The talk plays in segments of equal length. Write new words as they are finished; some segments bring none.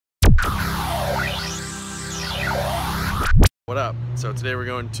What up? So today we're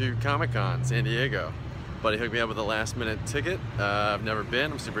going to Comic-Con, San Diego. Buddy hooked me up with a last minute ticket. I've never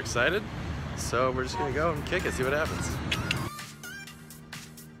been, I'm super excited. So we're just gonna go and kick it, see what happens.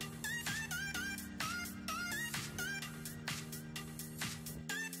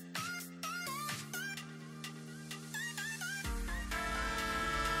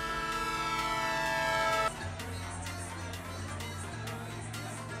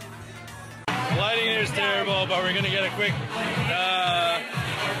 Lighting here is terrible, but we're gonna get a quick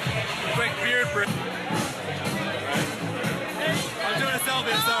beard break. I'm doing a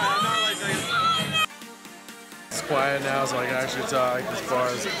selfie, sorry, I'm not like this. It's quiet now, so I can actually talk. This bar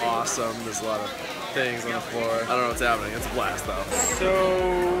is awesome. There's a lot of things on the floor. I don't know what's happening. It's a blast though. So,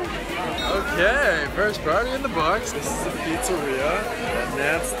 okay, first party in the books. This is a pizzeria, and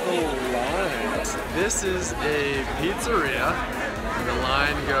that's the line. This is a pizzeria. And the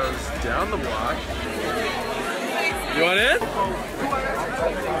line goes down the block. You want in?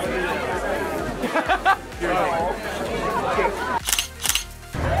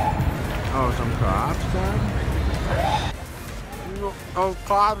 Oh, some cops then? Oh,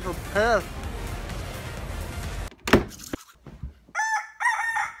 cops are pissed.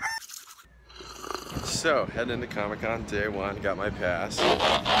 So, heading into Comic-Con day one, got my pass.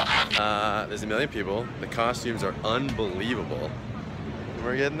 There's a million people. The costumes are unbelievable.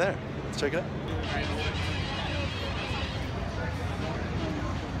 We're getting there. Let's check it out.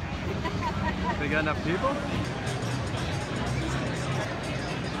 They got enough people?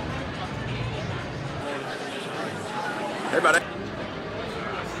 Hey, buddy.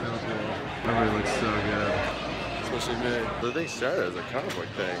 So cool. Everybody looks so good. Especially me. The thing started as a comic book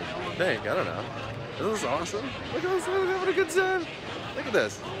thing. I think. I don't know. Isn't this awesome? Look at us having a good time. Look at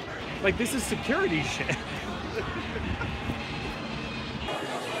this. Like, this is security shit.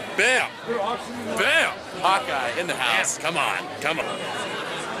 Bam! Bam! Hawkeye in the house. Come on, come on.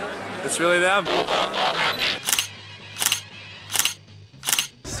 It's really them.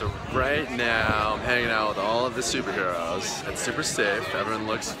 So right now, I'm hanging out with all of the superheroes. It's super safe. Everyone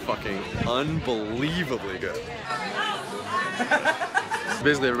looks fucking unbelievably good.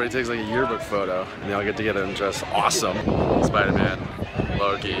 Basically, everybody takes like a yearbook photo, and they all get together and dress awesome. Spider-Man,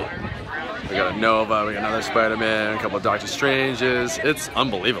 Loki. We got a Nova, we got another Spider-Man, a couple of Doctor Stranges. It's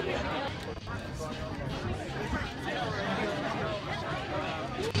unbelievable.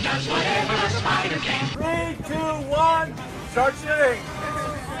 Does whatever a spider can. 3, 2, 1, start shooting.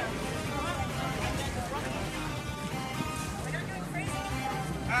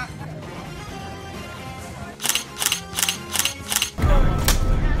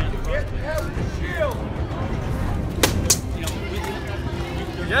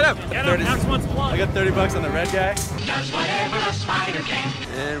 Get him! Get him. Next one's I got 30 bucks on the red guy. Does whatever a spider can.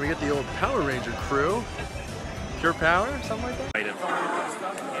 And we get the old Power Ranger crew. Pure Power, something like that.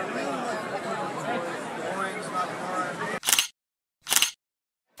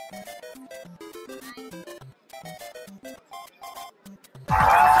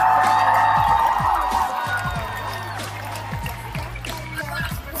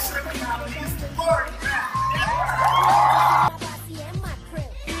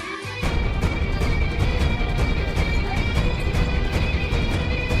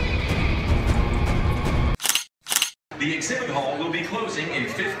 The exhibit hall will be closing in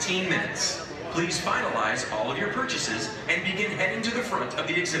 15 minutes. Please finalize all of your purchases and begin heading to the front of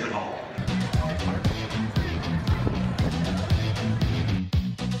the exhibit hall.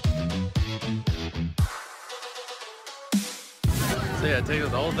 So yeah, take the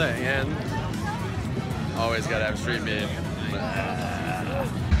whole thing and always gotta have street meat.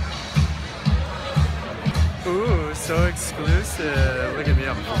 Ooh, so exclusive. Look at me,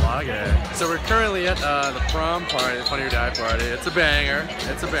 I'm vlogging. So we're currently at the prom party, the Funny or Die party. It's a banger.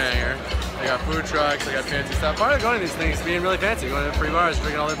 It's a banger. They got food trucks, they got fancy stuff. Part of going to these things is being really fancy, going to free bars,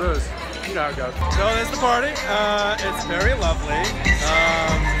 drinking all their booze. You know how it goes. So there's the party. It's very lovely.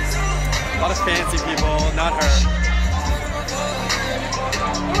 A lot of fancy people, not her.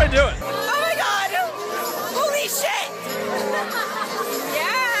 What am I doing? Oh my god! Holy shit!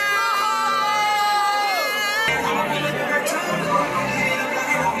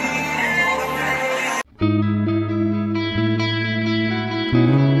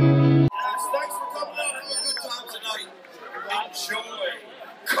 Thanks for coming out and having a good time tonight. Enjoy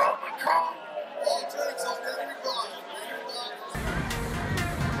Comic-Con. All drinks on everybody.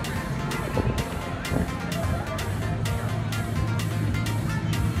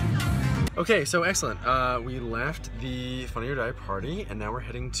 Okay, so excellent. We left the Funny or Die party, and now we're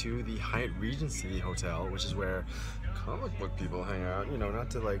heading to the Hyatt Regency Hotel, which is where comic book people hang out. You know, not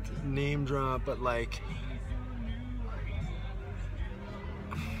to like name drop, but like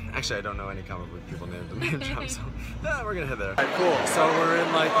Actually, I don't know any comic book people named the name drop, so we're gonna head there. Alright, cool. So we're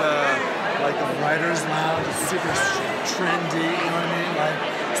in like the writer's lounge. It's super trendy, you know what I mean? Like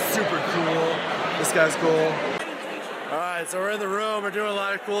super cool. This guy's cool. Alright, so we're in the room. We're doing a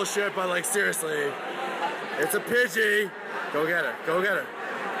lot of cool shit, but like seriously, it's a Pidgey. Go get her. Go get her.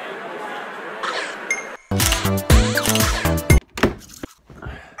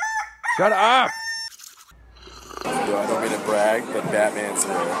 Shut up! I don't mean to brag, but Batman's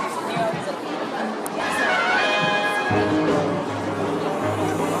here.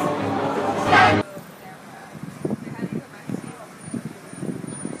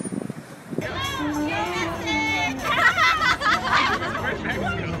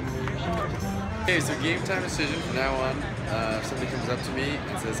 Okay, so game time decision from now on. If somebody comes up to me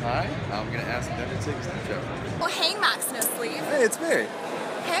and says hi, I'm gonna ask them to take a snapshot. Well, hey, MaxNoSleeves. Hey, it's me.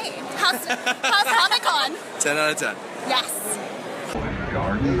 Hey, how's Comic-Con? 10 out of 10. Yes.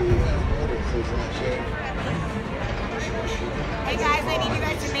 Hey guys, I need you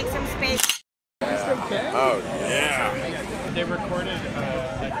guys to make some space. Oh, yeah. They recorded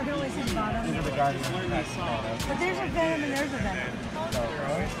into the garden. But there's a Venom and there's a Venom.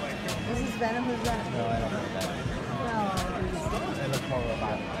 This is Venom, who's Venom? No, I don't know that. No. It looks more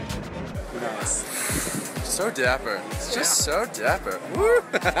robotic. Nice. So dapper. It's just so dapper. Woo!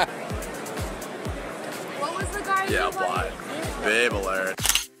 What was the guy Yeah, why? Babe alert.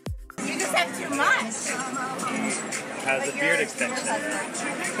 You just have too much. Has a beard extension.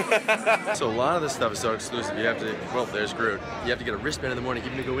 So a lot of this stuff is so exclusive. You have to, well, there's Groot. You have to get a wristband in the morning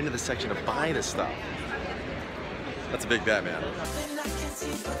even to go into the section to buy this stuff. That's a big Batman.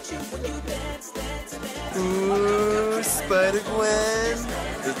 Ooh, Spider-Gwen.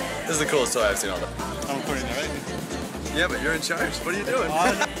 This is the coolest toy I've seen all day. I'm recording that, right? Yeah, but you're in charge. What are you doing?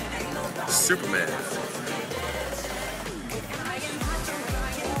 Superman.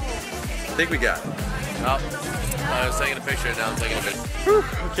 I think we got it. Oh, I was taking a picture, now I'm taking a video.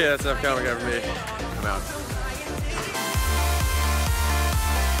 Okay, that's enough comic for me. I'm out.